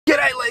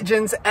G'day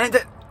legends,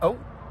 and oh,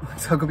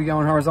 so I could be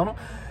going horizontal.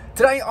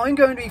 Today I'm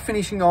going to be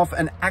finishing off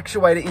an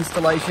actuator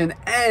installation,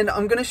 and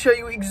I'm going to show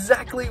you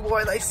exactly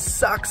why they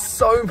suck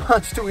so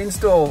much to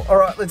install. All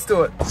right, let's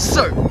do it.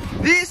 So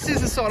this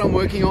is the side I'm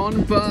working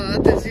on,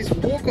 but there's this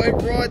walkway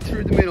right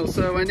through the middle,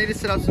 so I need to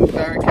set up some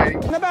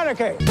barricading. The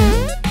barricade.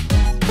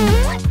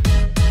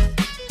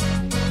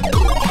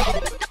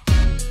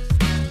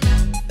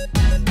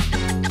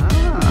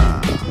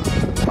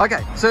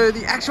 Okay, so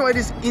the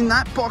actuator's in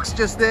that box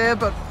just there,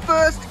 but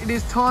first it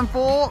is time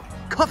for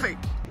coffee.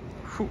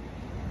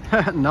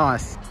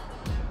 Nice.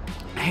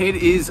 It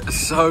is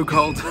so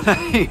cold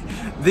today.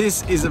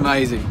 This is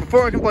amazing.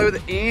 Before I can play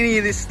with any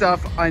of this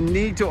stuff, I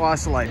need to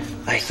isolate.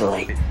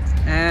 Isolate.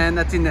 And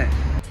that's in there.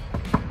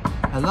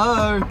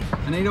 Hello,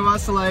 I need to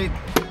isolate.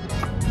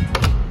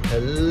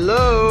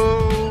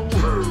 Hello.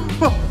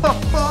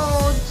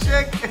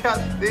 Check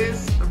out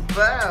this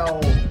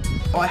valve.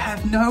 I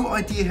have no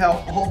idea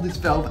how old this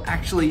valve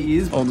actually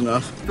is. Old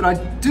enough. But I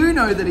do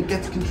know that it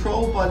gets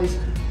controlled by this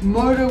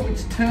motor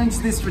which turns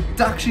this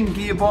reduction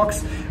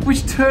gearbox,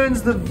 which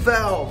turns the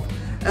valve.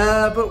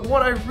 But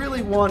what I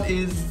really want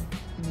is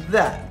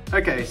that.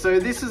 Okay, so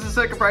this is a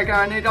circuit breaker.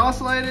 I need to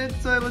isolate it,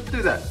 so let's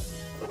do that.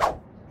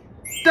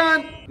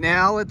 Done.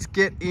 Now let's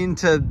get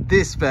into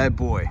this bad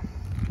boy.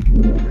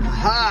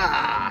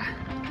 Ha!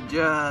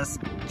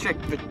 Just check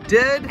for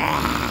dead.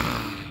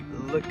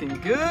 Looking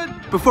good.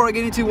 Before I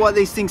get into why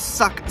these things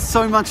suck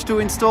so much to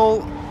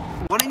install,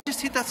 why don't you just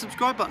hit that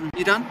subscribe button?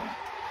 You done?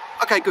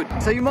 Okay, good.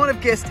 So you might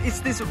have guessed it's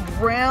this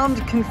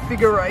round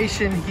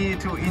configuration here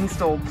to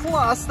install.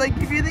 Plus, they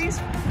give you these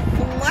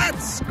flat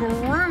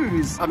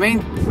screws. I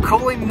mean,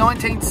 call him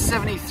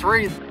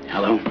 1973.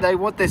 Hello. They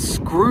want their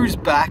screws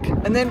back.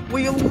 And then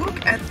when you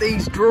look at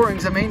these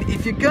drawings, I mean,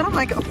 if you're gonna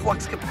make a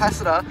flux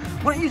capacitor,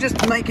 why don't you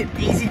just make it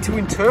easy to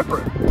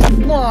interpret?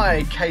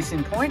 My case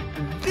in point,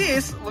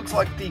 this looks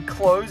like the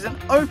close and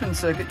open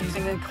circuit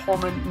using a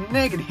common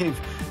negative.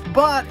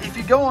 But if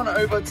you go on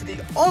over to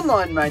the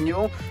online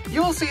manual,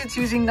 you'll see it's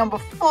using number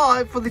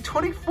 5 for the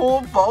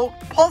 24 volt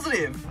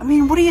positive. I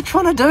mean, what are you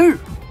trying to do?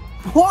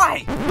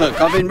 Why? Look,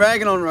 I've been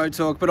ragging on Road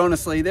Talk, but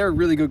honestly, they're a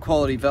really good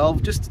quality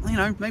valve. Just, you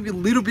know, maybe a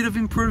little bit of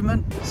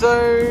improvement.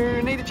 So,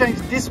 need to change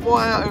this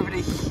wire over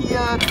to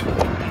here.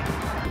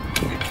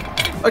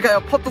 Okay,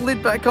 I'll pop the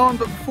lid back on,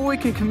 but before we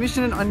can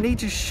commission it, I need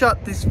to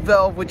shut this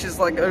valve, which is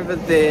like over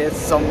there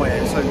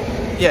somewhere. So,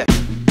 yeah.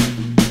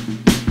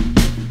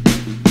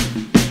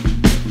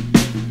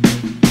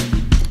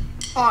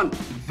 On.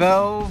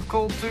 Valve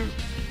called to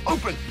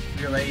open.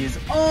 Relay is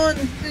on.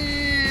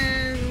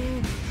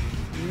 And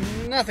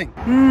nothing.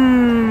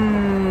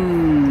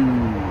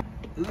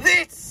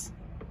 This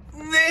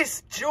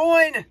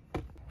join.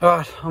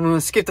 Alright, I'm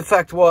gonna skip the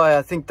fact why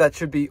I think that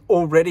should be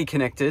already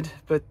connected,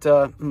 but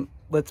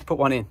let's put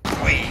one in.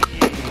 Okay.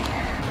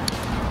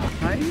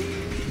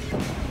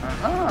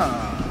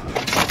 Aha.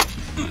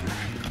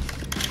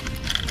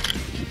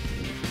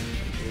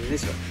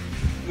 This one.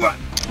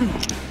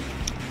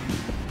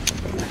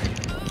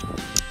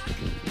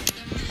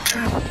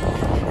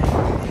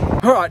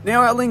 Alright,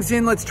 now our link's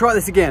in, let's try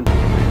this again.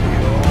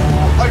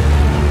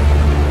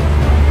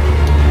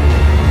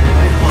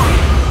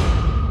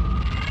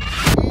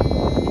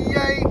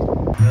 Yay!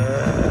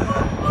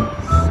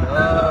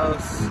 So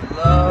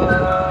slow.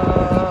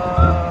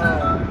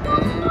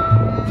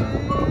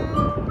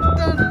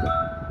 Done.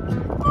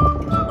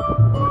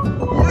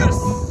 Yes!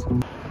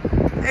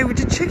 Hey, would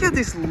you check out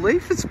this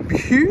leaf? It's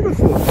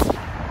beautiful.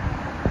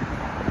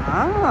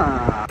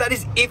 That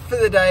is it for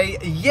the day.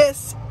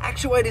 Yes,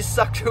 actuators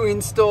suck to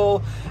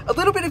install. A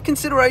little bit of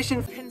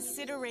consideration.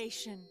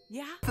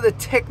 Yeah. For the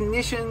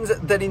technicians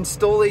that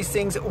install these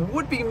things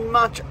would be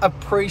much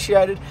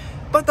appreciated,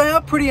 but they are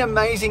pretty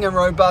amazing and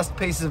robust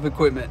pieces of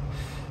equipment.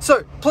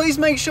 So please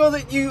make sure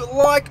that you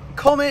like,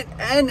 comment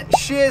and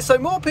share so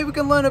more people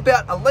can learn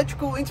about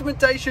electrical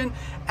instrumentation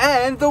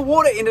and the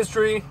water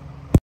industry